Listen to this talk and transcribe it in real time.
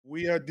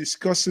We are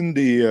discussing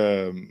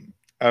the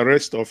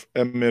arrest of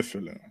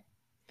Emiefele.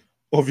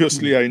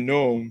 Obviously, I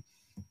know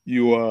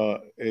you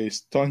are a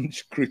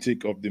staunch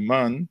critic of the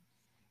man,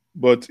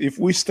 but if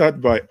we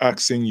start by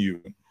asking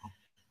you,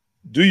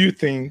 do you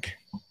think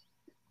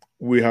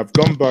we have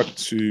gone back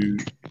to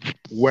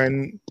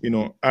when,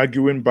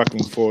 arguing back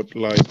and forth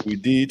like we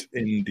did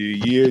in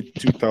the year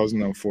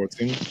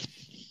 2014,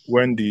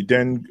 when the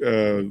then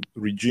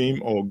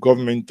regime or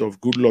government of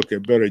Goodluck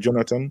Ebere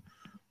Jonathan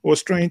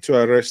was trying to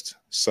arrest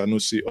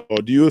Sanusi? Or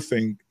do you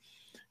think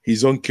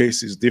his own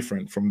case is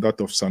different from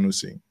that of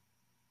Sanusi?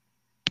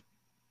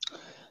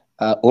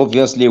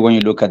 Obviously, when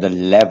you look at the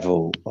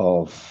level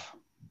of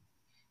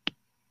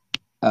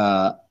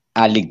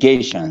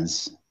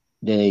allegations,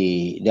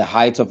 the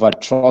height of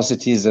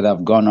atrocities that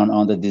have gone on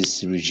under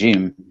this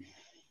regime,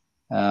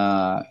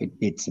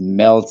 it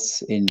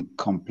melts in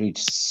complete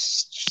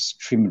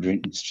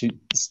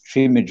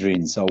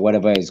streamidrins, or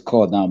whatever it's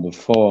called now,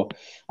 before,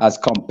 as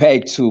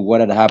compared to what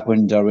had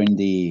happened during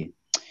the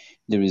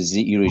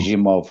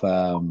regime of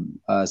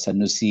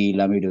Sanusi,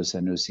 Lamido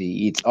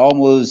Sanusi. It's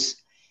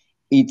almost,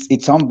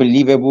 it's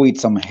unbelievable,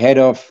 it's unheard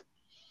of,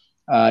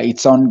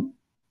 it's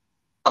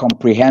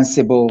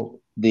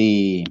incomprehensible,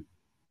 the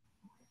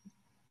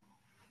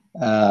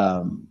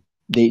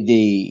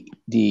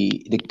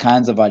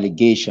kinds of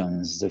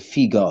allegations, the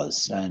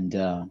figures, and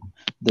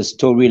the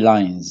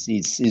storylines.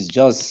 It's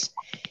just,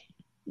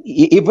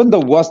 even the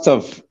worst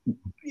of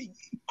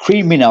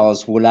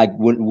criminals will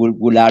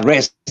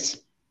arrest,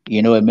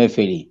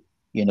 Emiefele,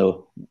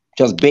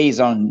 just based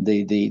on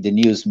the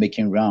news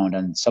making round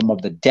and some of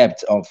the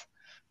depth of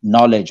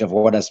knowledge of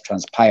what has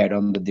transpired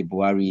under the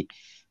Buhari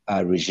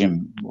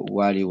regime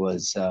while he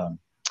was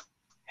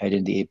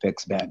heading the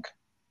Apex Bank.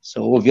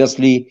 So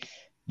obviously,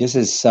 this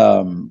is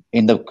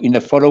in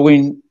the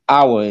following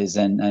hours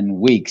and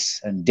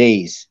weeks and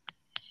days,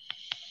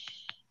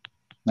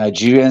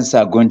 Nigerians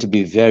are going to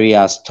be very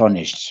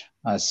astonished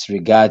as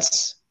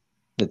regards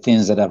the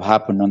things that have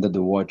happened under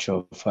the watch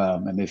of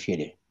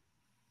Emiefele.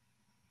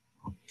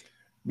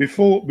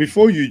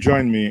 Before you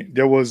join me,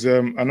 there was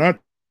an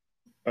article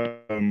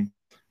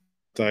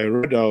that I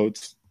read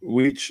out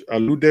which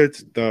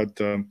alluded that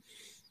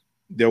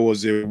there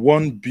was a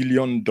 $1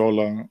 billion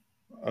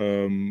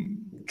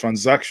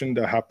transaction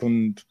that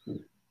happened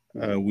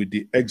with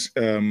the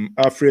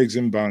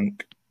Afri-Exim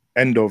Bank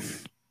end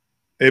of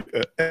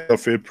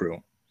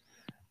April,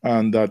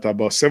 and that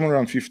about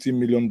 $750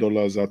 million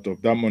out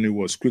of that money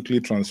was quickly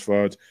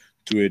transferred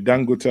to a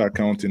Dangote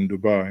account in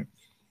Dubai.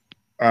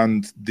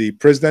 And the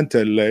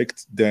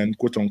president-elect then,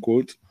 quote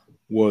unquote,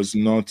 was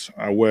not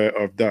aware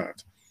of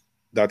that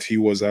he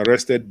was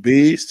arrested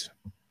based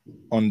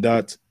on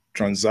that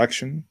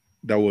transaction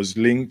that was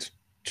linked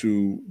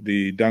to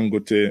the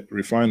Dangote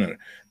refinery.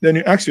 Then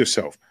you ask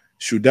yourself,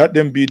 should that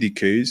then be the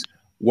case?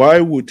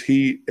 Why would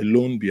he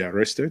alone be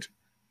arrested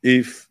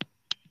if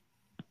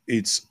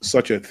it's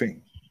such a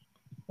thing?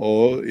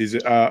 Or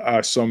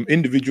are some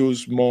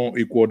individuals more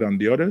equal than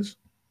the others?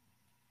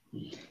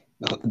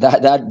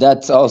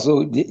 That's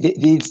also,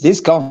 this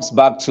comes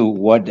back to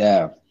what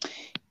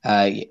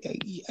I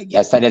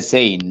started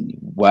saying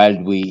while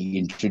you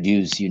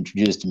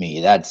introduced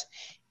me, that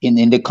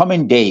in the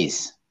coming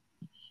days,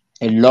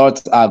 a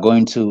lot are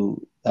going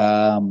to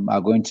unfold,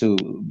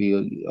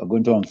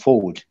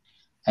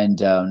 and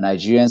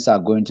Nigerians are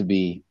going to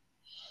be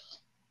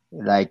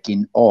like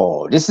in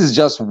awe. This is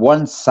just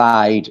one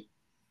side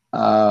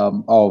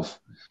of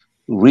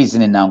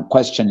reasoning and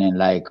questioning,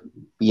 like,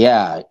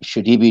 yeah,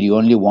 should he be the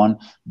only one?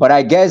 But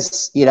I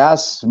guess it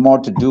has more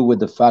to do with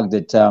the fact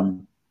that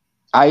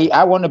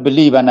I want to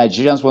believe, and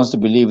Nigerians wants to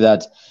believe,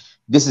 that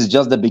this is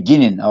just the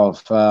beginning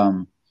of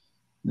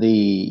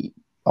the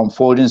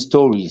unfolding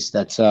stories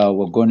that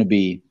we're going to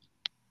be,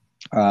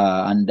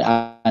 and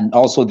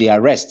also the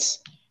arrests,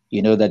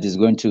 that is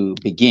going to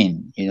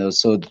begin,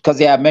 so because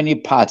there are many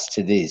parts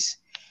to this,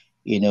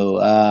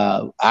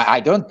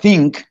 I don't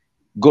think,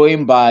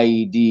 going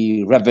by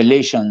the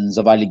revelations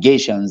of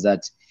allegations,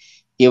 that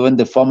even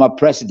the former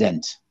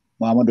president,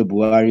 Muhammadu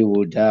Buhari,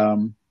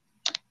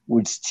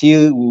 would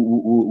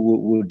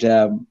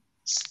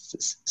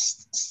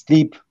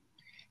sleep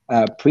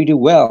pretty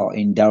well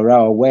in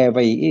Daura or wherever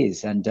he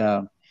is. And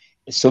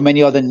so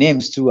many other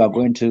names too are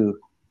going to,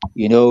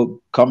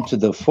 come to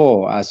the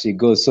fore as we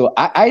go. So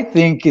I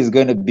think it's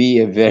going to be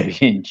a very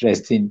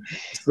interesting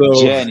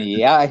journey.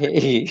 So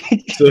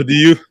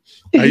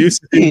are you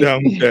sitting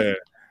down there?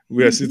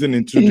 We are sitting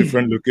in two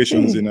different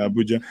locations in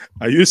Abuja.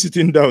 Are you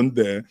sitting down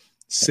there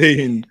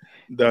saying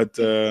that,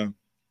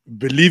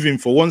 believing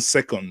for 1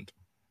 second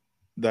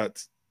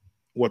that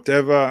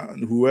whatever,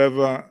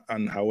 whoever,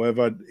 and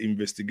however the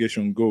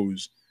investigation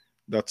goes,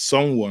 that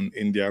someone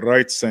in their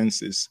right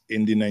senses,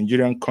 in the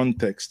Nigerian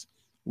context,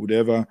 would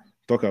ever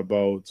talk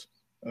about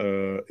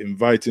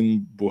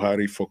inviting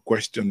Buhari for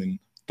questioning,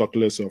 talk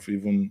less of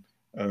even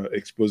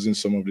exposing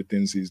some of the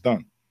things he's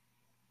done?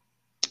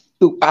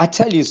 I'll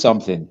tell you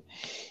something.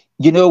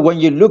 When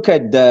you look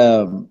at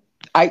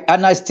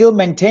I still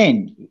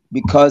maintain,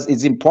 because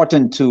it's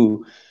important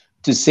to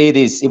to say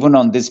this, even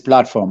on this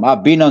platform.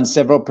 I've been on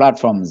several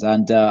platforms,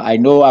 and I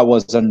know I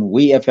was on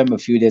WeFM a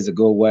few days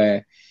ago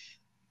where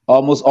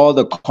almost all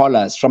the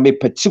callers from a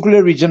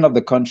particular region of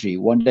the country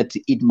wanted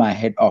to eat my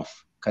head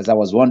off because I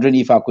was wondering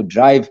if I could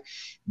drive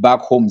back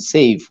home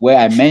safe, where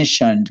I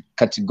mentioned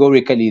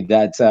categorically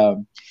that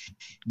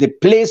the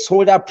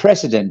placeholder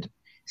president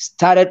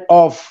started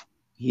off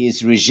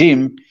his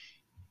regime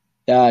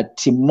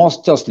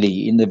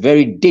tumultuously in the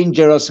very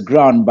dangerous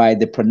ground by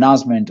the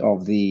pronouncement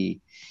of the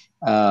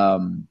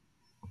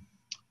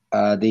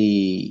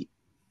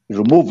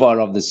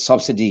removal of the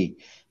subsidy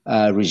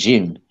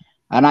regime.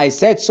 And I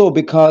said so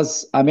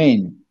because, I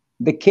mean,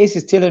 the case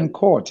is still in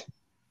court.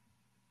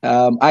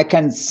 I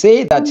can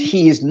say that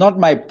he is not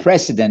my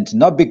president,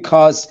 not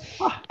because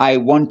I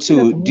want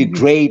to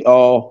degrade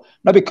or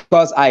not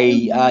because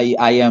I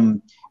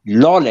am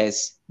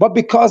lawless, but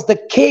because the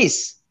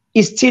case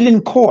is still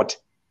in court.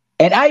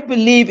 And I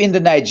believe in the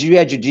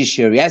Nigeria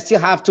judiciary. I still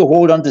have to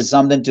hold on to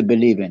something to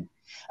believe in.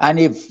 And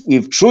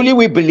if truly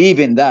we believe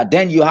in that,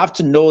 then you have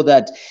to know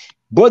that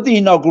both the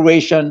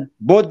inauguration,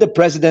 both the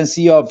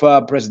presidency of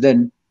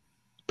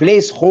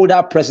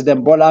placeholder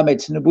President Bola Ahmed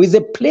Tinubu is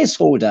a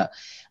placeholder.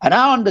 And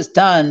I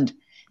understand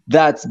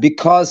that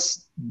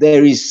because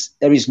there is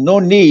no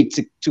need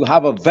to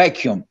have a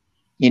vacuum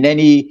in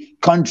any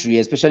country,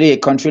 especially a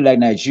country like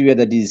Nigeria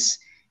that is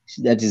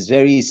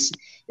very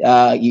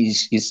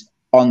is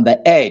on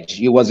the edge.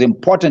 It was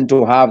important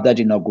to have that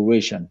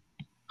inauguration.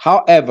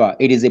 However,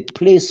 it is a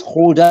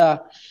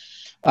placeholder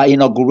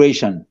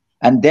inauguration,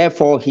 and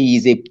therefore he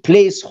is a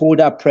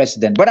placeholder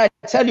president. But I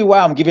tell you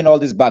why I'm giving all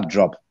this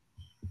backdrop.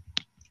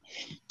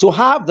 To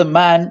have the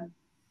man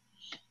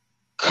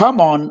come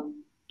on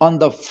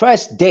the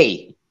first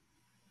day,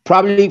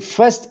 probably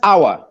first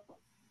hour,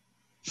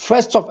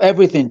 first of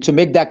everything, to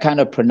make that kind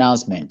of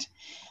pronouncement.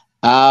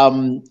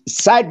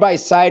 Side by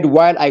side,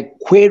 while I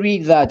query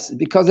that,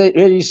 because there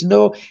is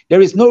no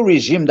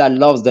regime that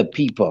loves the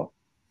people.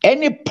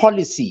 Any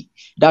policy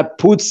that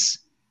puts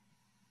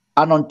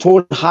an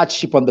untold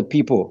hardship on the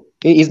people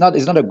is not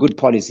a good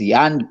policy.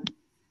 And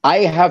I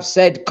have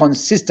said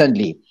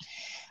consistently,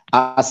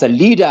 as a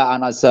leader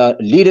and as a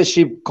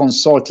leadership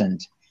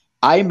consultant,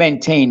 I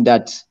maintain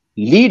that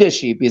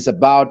leadership is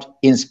about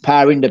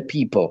inspiring the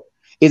people.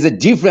 It's a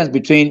difference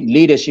between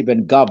leadership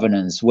and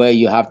governance, where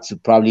you have to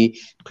probably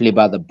play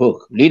by the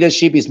book.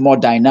 Leadership is more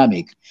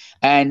dynamic,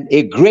 and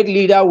a great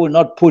leader will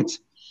not put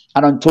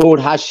an untold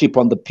hardship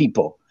on the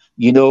people,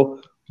 you know.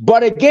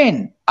 But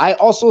again, I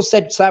also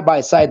said side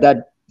by side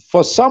that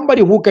for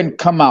somebody who can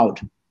come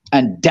out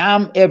and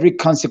damn every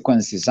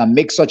consequences and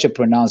make such a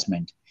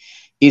pronouncement,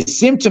 it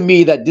seemed to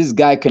me that this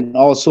guy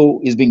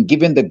is being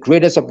given the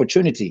greatest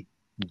opportunity,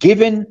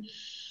 given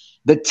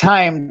the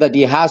time that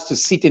he has to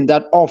sit in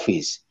that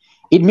office.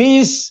 It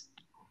means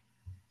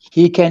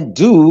he can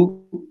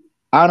do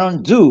and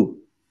undo.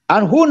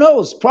 And who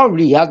knows,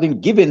 probably he has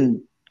been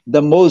given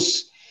the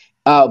most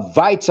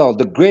vital,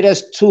 the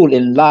greatest tool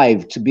in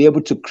life to be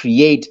able to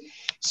create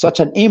such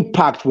an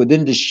impact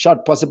within the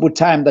short possible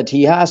time that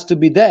he has to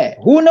be there.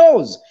 Who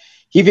knows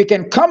if he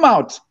can come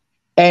out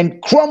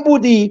and crumble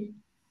the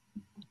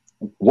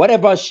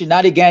whatever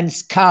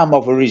shenanigans scam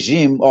of a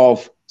regime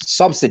of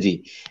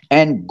subsidy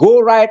and go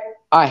right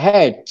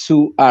ahead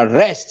to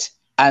arrest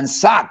and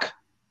sack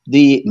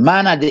the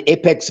man at the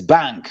Apex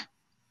Bank.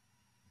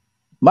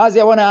 Mazi,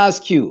 I want to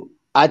ask you,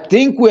 I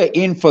think we're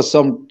in for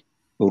some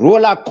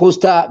roller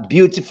coaster,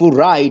 beautiful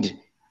ride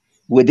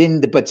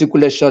within the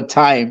particular short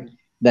time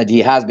that he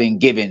has been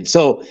given.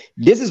 So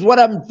this is what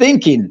I'm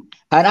thinking.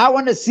 And I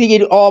want to see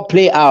it all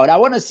play out. I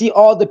want to see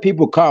all the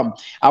people come.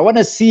 I want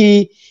to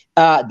see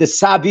the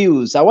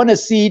Sabius. I want to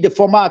see the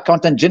former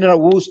accountant general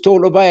who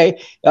stole over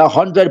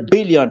 100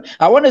 billion.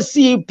 I want to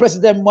see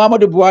President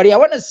Muhammadu Buhari. I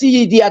want to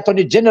see the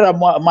Attorney General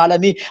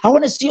Malami. I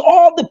want to see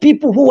all the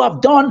people who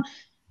have done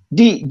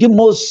the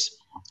most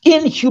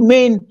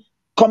inhumane,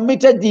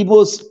 committed the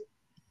most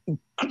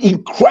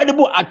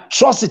incredible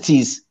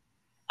atrocities,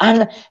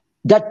 and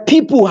that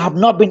people have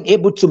not been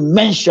able to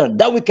mention,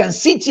 that we can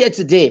sit here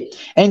today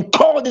and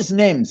call these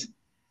names,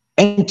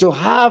 and to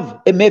have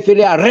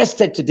Emiefele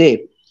arrested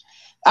today.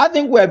 I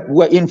think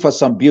we're in for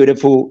some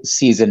beautiful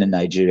season in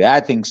Nigeria. I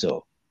think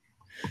so.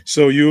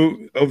 So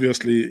you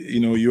obviously,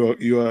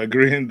 you are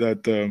agreeing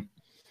that.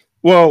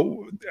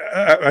 Well,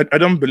 I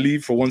don't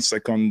believe for one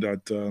second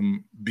that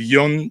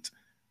beyond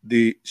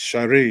the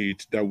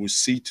charade that we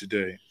see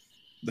today,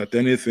 that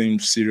anything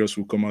serious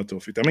will come out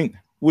of it. I mean,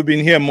 we've been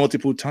here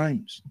multiple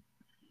times.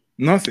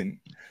 Nothing,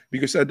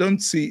 because I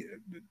don't see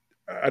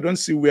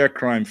where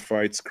crime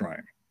fights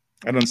crime.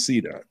 I don't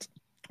see that.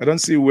 I don't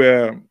see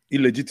where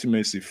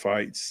illegitimacy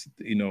fights.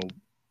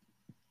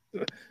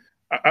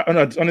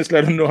 Honestly,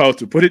 I don't know how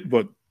to put it,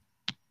 but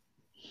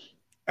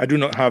I do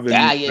not have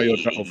any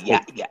iota of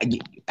hope.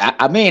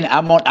 I mean, I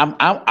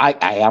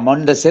am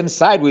on the same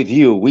side with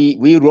you.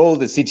 We roll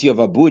the city of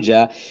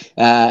Abuja,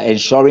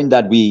 ensuring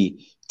that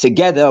we,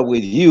 together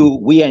with you,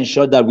 we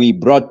ensure that we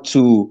brought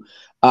to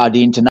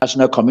the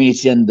international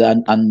community and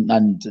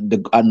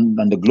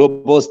the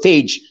global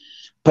stage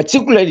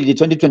particularly the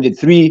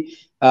 2023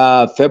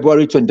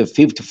 February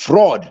 25th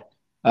fraud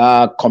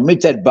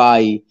committed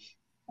by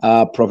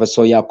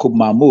Professor Yaqub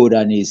Mahmoud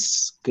and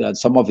his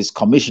some of his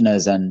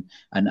commissioners and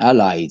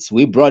allies.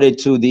 We brought it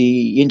to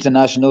the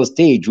international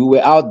stage. We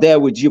were out there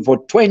with you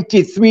for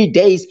 23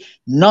 days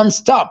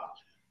non-stop,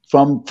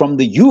 from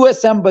the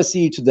U.S.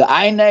 Embassy to the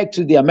INEC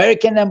to the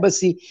American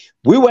Embassy.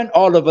 We went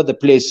all over the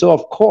place. So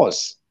of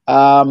course,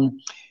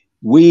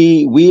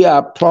 we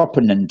are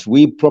proponent.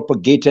 We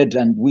propagated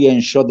and we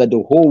ensured that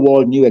the whole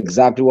world knew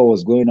exactly what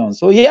was going on.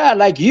 So yeah,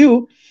 like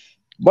you,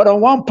 but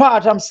on one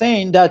part, I'm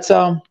saying that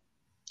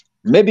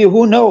maybe,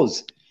 who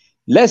knows?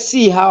 Let's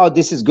see how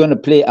this is going to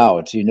play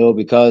out, you know,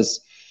 because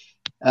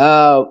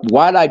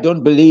while I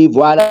don't believe,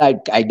 while I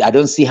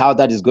don't see how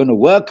that is going to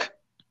work,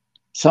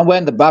 somewhere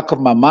in the back of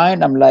my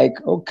mind, I'm like,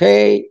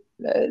 okay,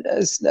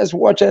 let's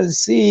watch and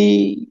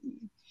see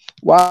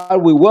while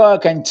we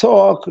work and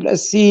talk.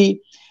 Let's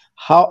see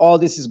how all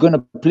this is going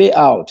to play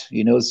out,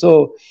 you know.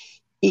 So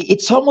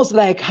it's almost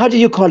like, how do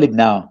you call it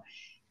now?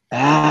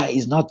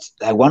 It's not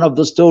like one of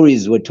those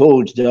stories were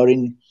told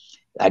during,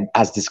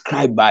 as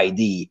described by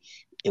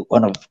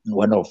one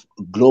of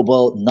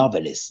global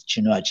novelists,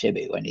 Chinua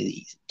Achebe, when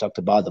he talked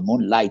about the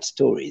moonlight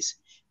stories.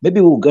 Maybe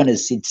we're going to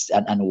sit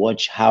and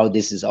watch how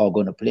this is all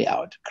going to play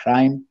out.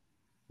 Crime,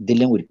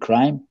 dealing with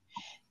crime.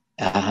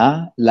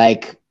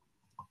 Like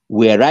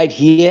we're right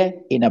here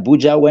in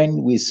Abuja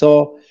when we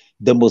saw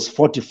the most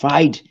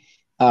fortified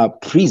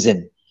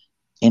prison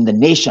in the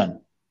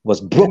nation was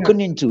broken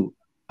into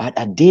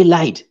at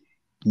daylight.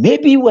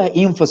 Maybe we're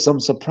in for some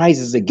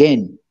surprises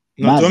again.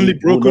 Not only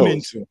broken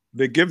into,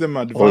 they gave them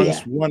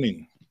advance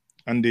warning,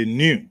 and they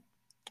knew,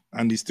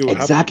 and it still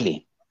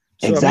happened.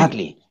 So,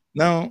 exactly.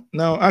 I mean,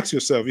 now ask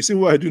yourself. You see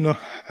why I do not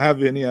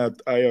have any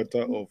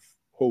iota of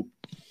hope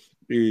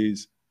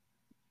is,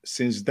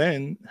 since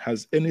then,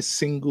 has any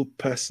single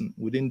person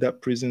within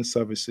that prison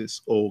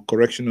services or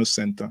correctional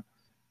center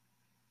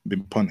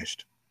been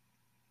punished?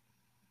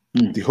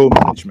 The whole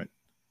management.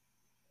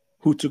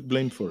 Who took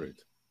blame for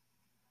it?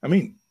 I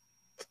mean,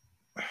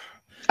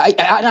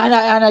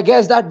 I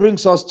guess that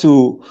brings us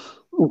to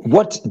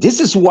what this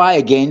is why,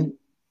 again,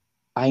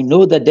 I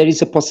know that there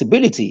is a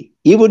possibility,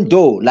 even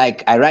though,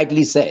 like I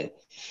rightly said,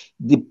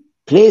 the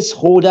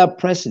placeholder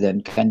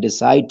president can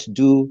decide to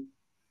do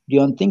the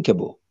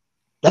unthinkable.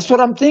 That's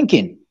what I'm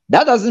thinking.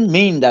 That doesn't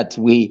mean that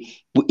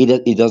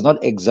it does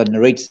not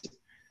exonerate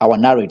our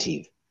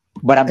narrative,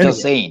 but I'm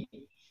just saying.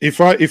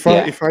 If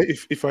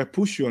I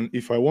push you on,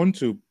 if I want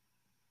to,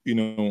 you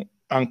know,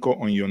 anchor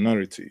on your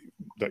narrative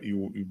that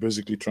you're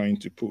basically trying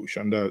to push,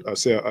 and I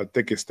say I'll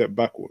take a step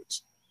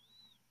backwards.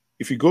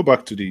 If you go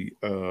back to the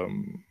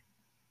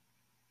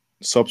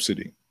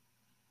subsidy,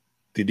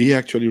 did he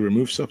actually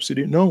remove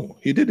subsidy? No,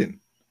 he didn't,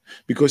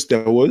 because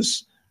there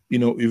was, you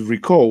know, you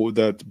recall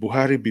that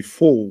Buhari,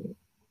 before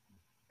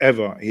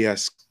ever, he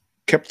has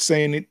kept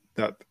saying it,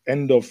 that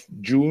end of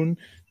June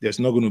there's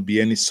not going to be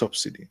any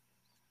subsidy.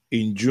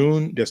 In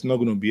June, there's not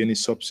going to be any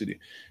subsidy.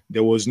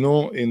 There was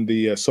no, in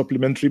the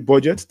supplementary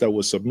budget that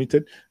was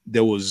submitted,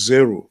 there was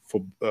zero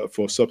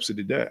for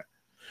subsidy there.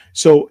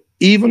 So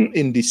even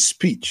in the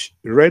speech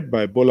read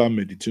by Bola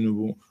Ahmed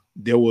Tinubu,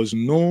 there was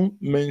no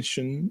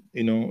mention,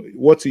 you know,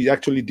 what he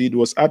actually did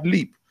was ad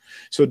lib.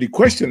 So the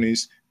question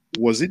is,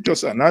 was it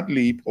just an ad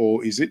lib,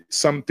 or is it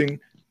something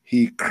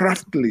he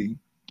craftily,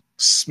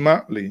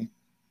 smartly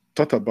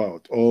thought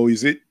about? Or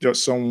is it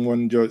just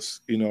someone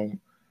just, you know,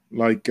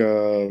 like,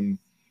 you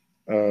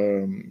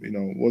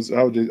know,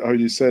 how do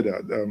you say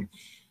that?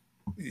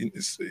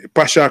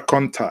 Partial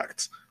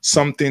contact.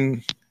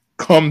 Something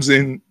comes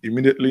in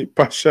immediately,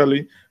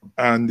 partially,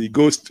 and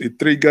it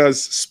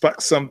triggers,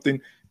 sparks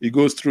something, it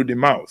goes through the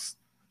mouth.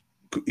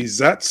 Is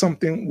that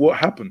something what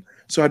happened?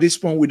 So at this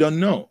point, we don't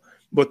know.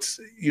 But,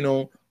 you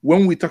know,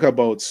 when we talk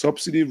about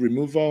subsidy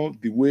removal,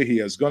 the way he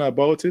has gone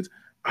about it,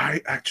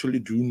 I actually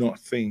do not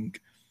think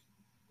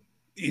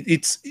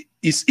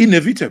it's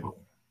inevitable,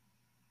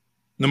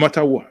 no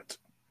matter what.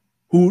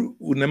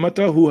 No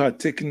matter who had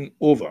taken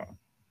over,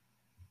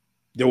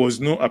 there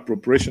was no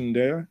appropriation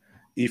there.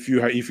 If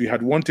you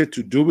had wanted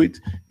to do it,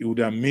 it would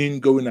have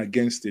meant going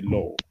against the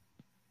law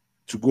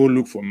to go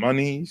look for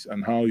monies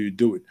and how you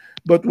do it.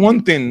 But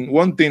one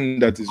thing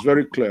that is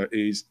very clear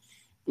is,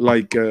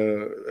 like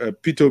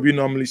Peter Obi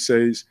normally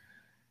says,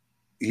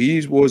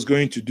 he was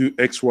going to do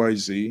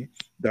XYZ,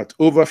 that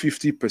over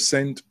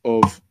 50%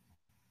 of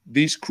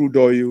this crude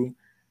oil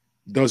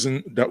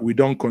that we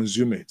don't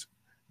consume it,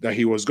 that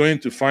he was going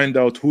to find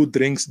out who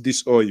drinks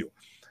this oil.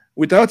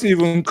 Without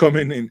even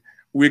coming in,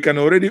 we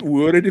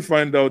already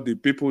find out the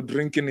people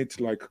drinking it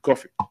like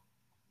coffee.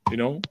 You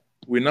know,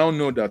 we now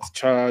know that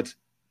Chad,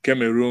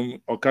 Cameroon,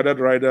 Okada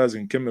riders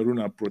in Cameroon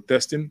are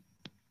protesting.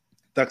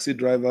 Taxi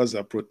drivers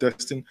are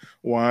protesting.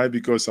 Why?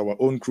 Because our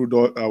own crude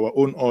oil, our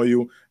own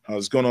oil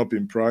has gone up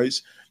in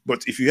price.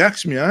 But if you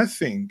ask me, I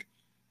think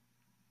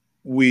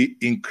we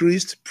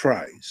increased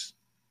price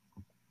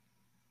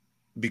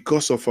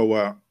because of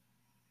our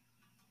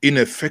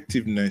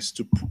ineffectiveness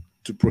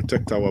to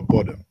protect our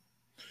border.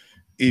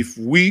 If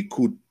we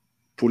could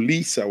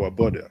police our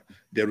border,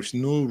 There is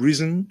no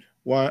reason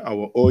why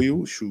our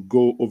oil should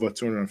go over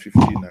 250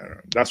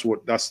 naira.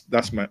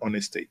 That's my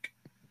honest take.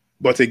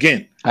 But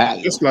again,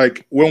 just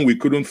like when we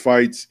couldn't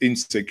fight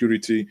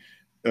insecurity,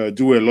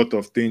 do a lot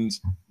of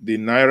things, the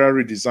Naira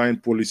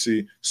redesign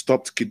policy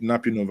stopped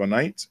kidnapping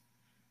overnight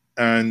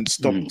and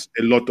stopped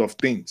a lot of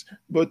things.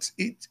 But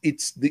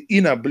it's the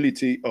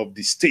inability of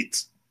the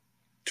state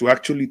to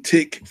actually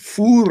take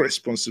full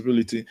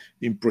responsibility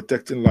in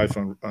protecting life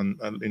and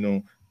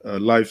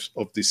lives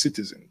of the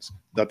citizens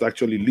that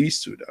actually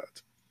leads to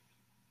that.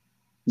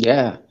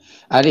 Yeah,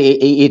 and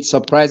it's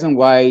surprising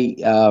why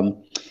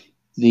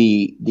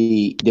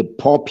the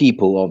poor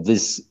people of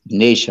this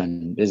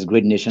nation, this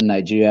great nation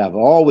Nigeria, have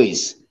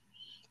always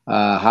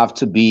have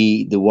to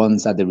be the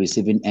ones at the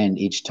receiving end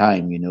each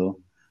time.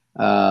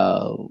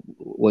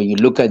 When you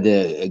look at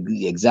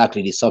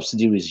exactly the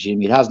subsidy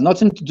regime, it has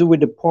nothing to do with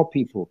the poor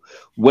people.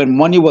 When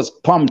money was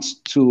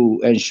pumped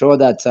to ensure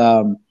that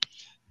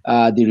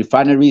the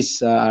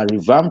refineries are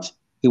revamped,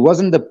 it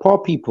wasn't the poor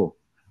people.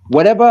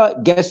 Whatever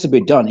gets to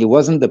be done, it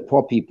wasn't the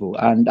poor people.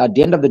 And at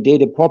the end of the day,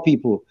 the poor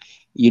people,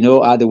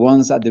 are the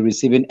ones at the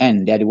receiving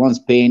end. They're the ones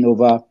paying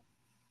over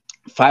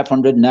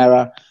 500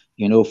 naira,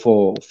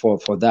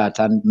 for that.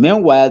 And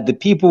meanwhile, the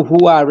people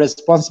who are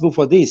responsible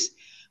for this,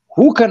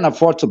 who can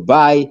afford to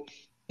buy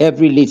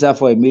every liter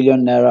for 1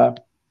 million naira,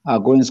 are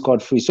going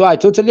scot-free. So I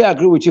totally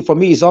agree with you. For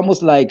me, it's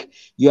almost like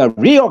you are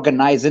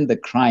reorganizing the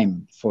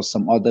crime for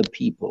some other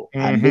people.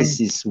 And this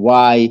is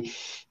why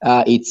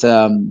it's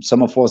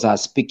some of us are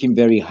speaking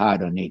very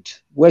hard on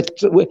it.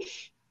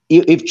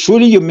 If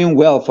truly you mean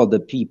well for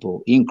the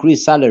people,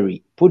 increase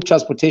salary, put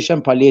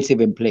transportation palliative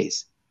in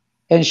place,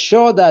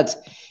 ensure that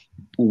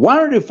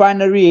one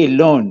refinery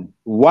alone,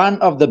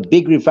 one of the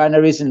big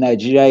refineries in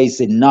Nigeria,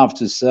 is enough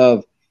to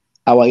serve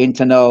our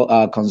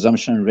internal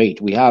consumption rate.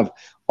 We have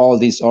all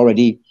this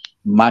already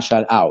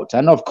marshaled out.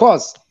 And of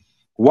course,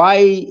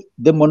 why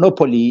the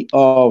monopoly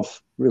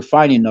of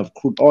refining of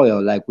crude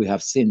oil, like we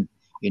have seen,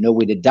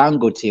 with the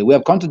Dangote? We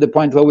have come to the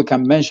point where we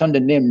can mention the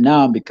name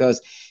now because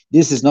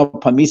this is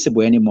not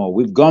permissible anymore.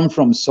 We've gone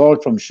from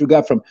salt, from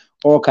sugar, from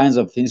all kinds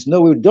of things.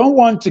 No, we don't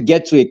want to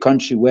get to a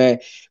country where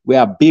we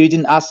are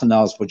building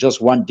arsenals for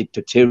just one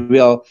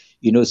dictatorial,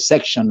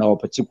 section or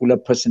particular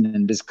person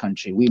in this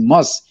country. We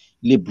must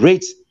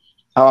liberate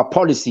our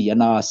policy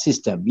and our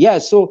system. Yeah,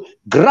 so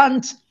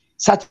grant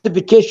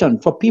certification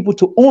for people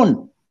to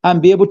own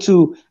and be able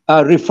to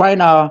refine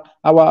our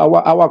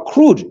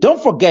crude.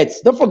 Don't forget,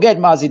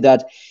 Mazi,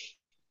 that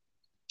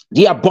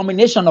the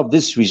abomination of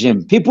this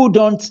regime, people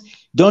don't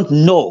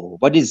know,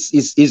 but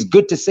it's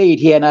good to say it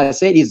here. And I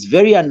said it's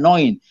very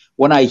annoying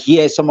when I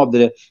hear some of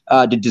the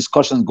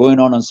discussions going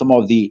on some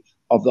of the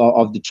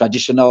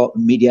traditional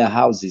media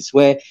houses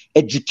where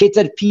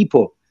educated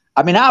people.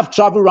 I mean, I've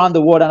traveled around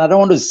the world, and I don't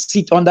want to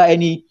sit under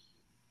any.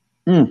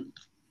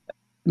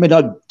 May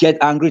not get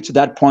angry to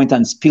that point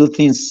and spill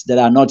things that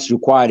are not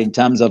required in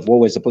terms of what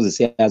we're supposed to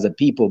say as a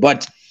people.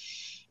 But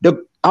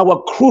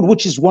our crude,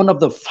 which is one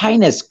of the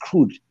finest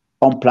crude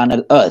on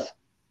planet Earth,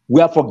 we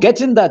are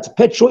forgetting that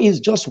petrol is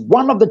just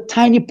one of the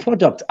tiny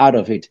products out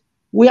of it.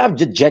 We have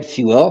the jet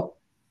fuel,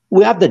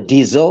 we have the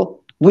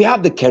diesel, we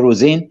have the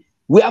kerosene,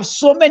 we have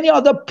so many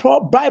other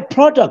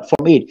byproducts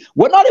from it.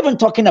 We're not even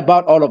talking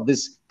about all of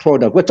this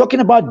product. We're talking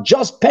about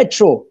just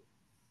petrol,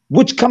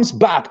 which comes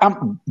back.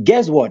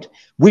 Guess what?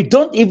 We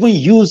don't even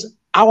use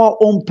our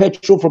own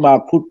petrol from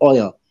our crude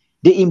oil.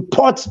 They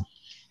import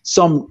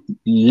some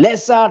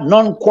lesser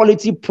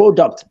non-quality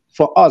product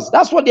for us.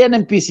 That's what the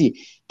NNPC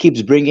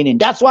keeps bringing in.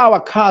 That's why our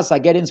cars are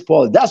getting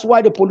spoiled. That's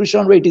why the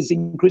pollution rate is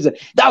increasing.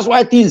 That's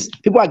why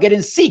people are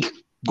getting sick.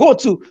 Go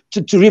to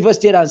River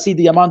State and see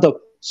the amount of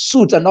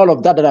soot and all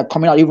of that are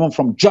coming out even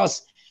from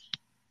just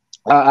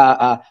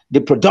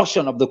the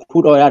production of the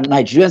crude oil.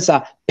 Nigerians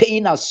are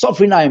paying, are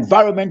suffering, our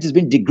environment is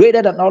being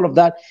degraded and all of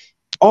that.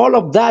 All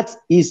of that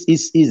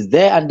is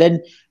there. And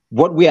then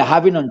what we are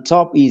having on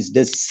top is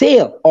the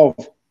sale of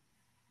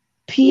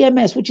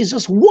PMS, which is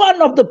just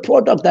one of the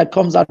products that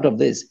comes out of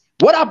this.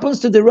 What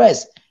happens to the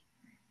rest?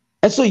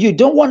 And so you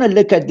don't want to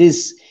look at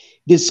this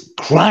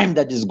crime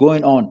that is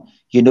going on.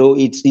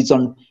 It's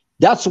on.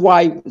 That's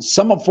why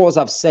some of us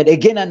have said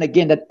again and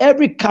again that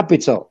every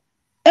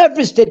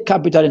state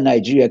capital in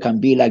Nigeria can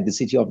be like the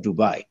city of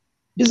Dubai.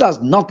 This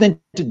has nothing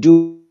to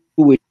do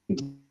with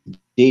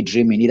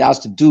daydreaming. It has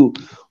to do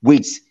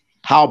with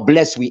how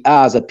blessed we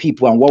are as a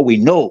people and what we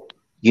know,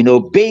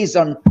 based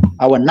on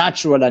our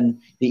natural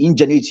and the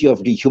ingenuity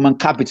of the human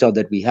capital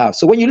that we have.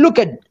 So when you look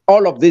at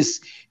all of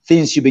these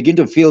things, you begin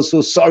to feel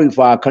so sorry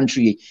for our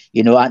country,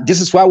 and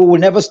this is why we will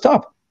never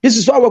stop. This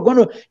is why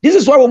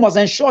we must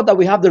ensure that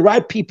we have the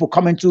right people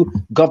coming to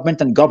government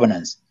and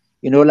governance.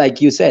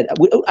 Like you said,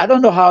 I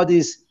don't know how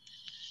this,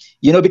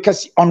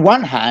 because on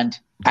one hand,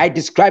 I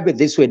describe it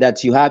this way,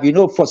 that you have,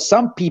 for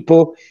some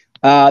people,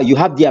 you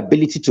have the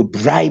ability to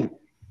bribe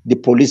the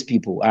police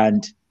people.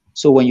 And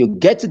so when you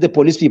get to the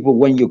police people,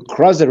 when you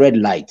cross the red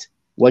light,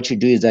 what you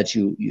do is that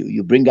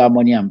you bring out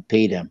money and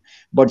pay them.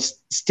 But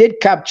state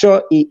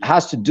capture, it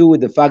has to do with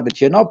the fact that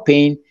you're not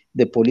paying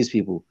the police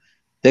people.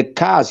 the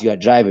cars you are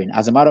driving,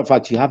 as a matter of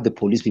fact, you have the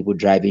police people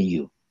driving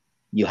you.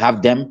 You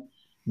have them,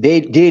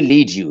 they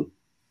lead you,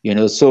 you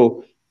know.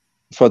 So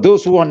for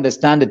those who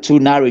understand the two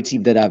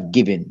narrative that I've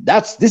given,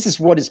 this is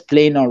what is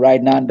playing on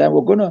right now. And then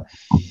we're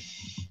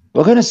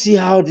gonna see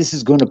how this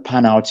is gonna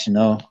pan out, you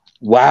know,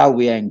 while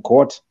we are in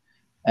court.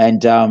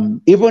 And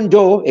even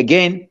though,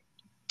 again,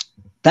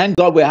 thank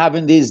God we're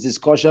having this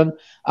discussion.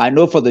 I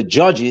know for the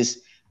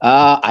judges,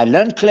 I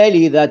learned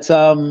clearly that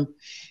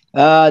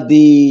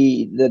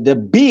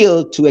the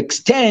bill to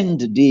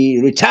extend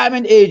the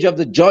retirement age of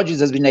the judges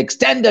has been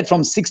extended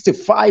from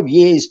 65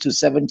 years to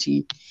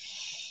 70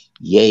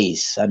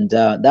 years. And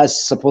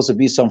that's supposed to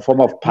be some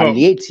form of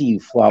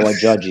palliative for our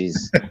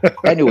judges.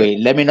 Anyway,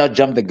 let me not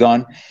jump the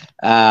gun.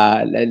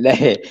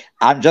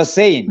 I'm just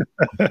saying.